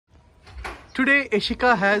Today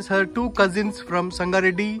Yashika has her two cousins from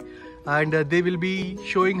Sangareddy and they will be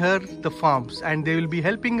showing her the farms and they will be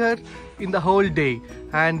helping her in the whole day,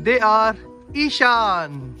 and they are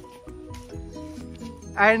Eshan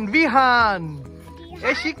and Vihan.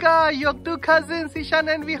 Yashika, your two cousins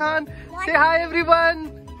Eshan and Vihan. Say hi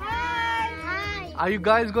everyone. Hi. Are you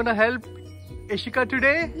guys gonna help Yashika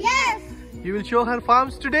today? Yes. You will show her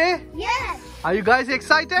farms today? Yes. Are you guys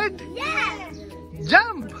excited? Yes.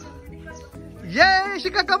 Jump! Yay,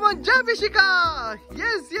 Yashika, come on, jump, Yashika!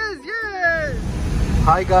 Yes, yes, yes!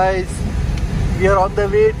 Hi guys, we are on the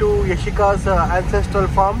way to Yashika's ancestral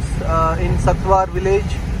farms in Satwar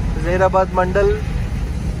village, Zairabad Mandal,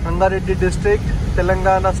 Sangareddy district,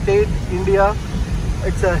 Telangana state, India.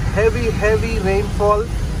 It's a heavy rainfall.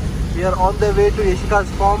 We are on the way to Yashika's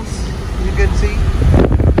farms. You can see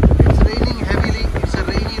it's raining heavily. It's a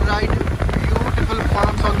rainy ride. Beautiful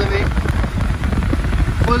farms on the way.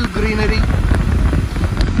 Full greenery.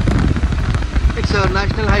 It's a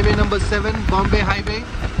National Highway number 7, Bombay Highway.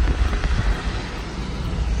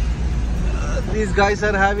 These guys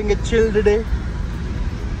are having a chill day.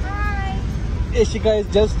 Hi. Yashika is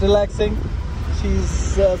just relaxing. She's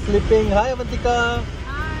sleeping. Hi Avantika.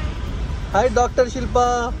 Hi. Hi Dr.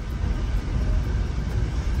 Shilpa.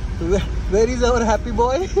 Where is our happy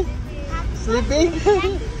boy? Sleeping?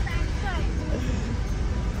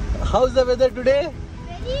 How's the weather today?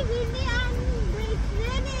 Very windy and it's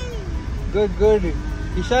raining. Good, good.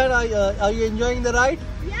 Eshan, are you enjoying the ride?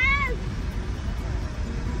 Yes.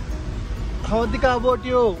 Avantika, how about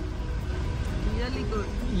you? Really good.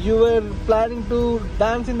 You were planning to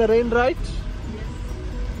dance in the rain, right? Yes.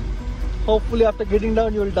 Hopefully after getting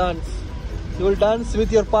down you will dance. You will dance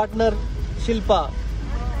with your partner Shilpa.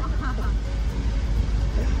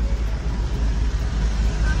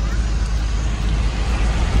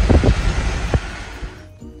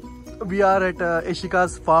 We are at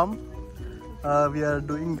Yashika's farm. We are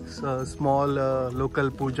doing small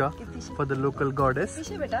local puja for the local goddess. This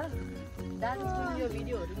is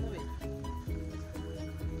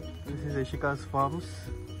Yashika's farms.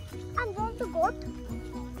 I'm going to go.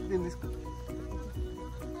 In this.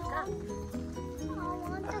 I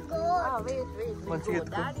want to go. Ah, wait. Once you get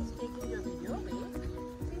the Dad is taking your video. Wait.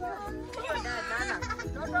 Oh, Dad,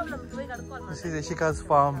 no problem. Wait, This is Yashika's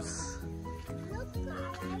farms. Look, I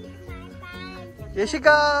like my pants.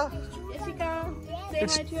 Yashika! Yashika, say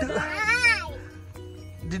It's hi to your dad. Hi.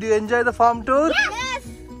 Did you enjoy the farm tour? Yes.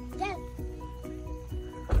 Yes.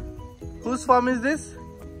 Whose farm is this?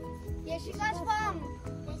 Yashika's farm.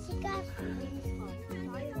 Yashika's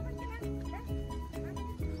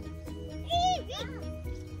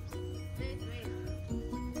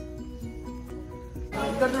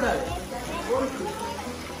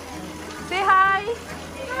Say hi.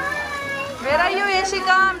 Where are you,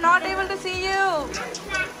 Yashika? I'm not able to see you.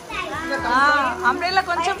 Umbrella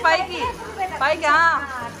koncham paiki. Paiki,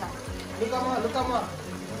 Look, Amma.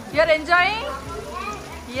 You're enjoying?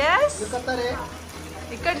 Yes?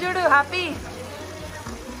 Ikkad judu, happy?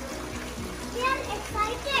 We are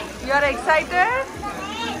excited. You are excited?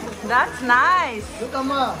 That's nice. Look,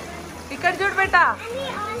 Amma. Ikkad judu, beta. And we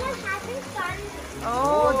all are having fun.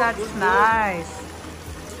 Oh, that's nice.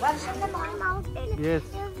 My mountain. Yes.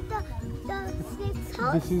 Is the snake's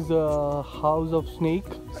house. This is a house of snake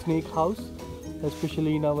house.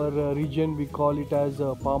 Especially in our region, we call it as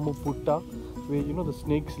Pamu Putta, where the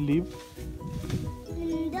snakes live.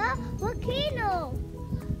 In the volcano.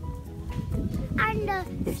 And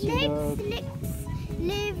snakes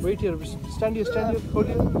live. Wait here, stand here, hold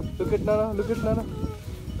here. Look at Nana,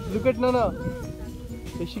 Look at Nana.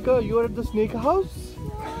 Yashika, you are at the snake house?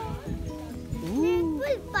 Snake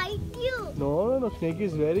will bite you. No, snake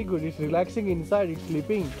is very good. It's relaxing inside, it's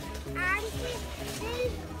sleeping. And they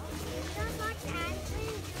will not answer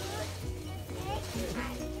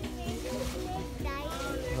snake die.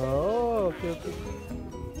 Oh, okay.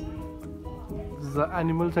 The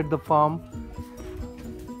animals at the farm.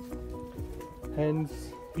 Hens,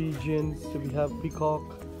 pigeons, we have peacock.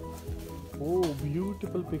 Oh,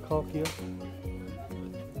 beautiful peacock here.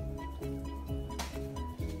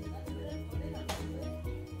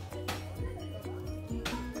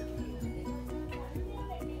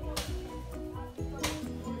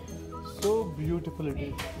 So beautiful it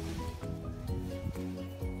is.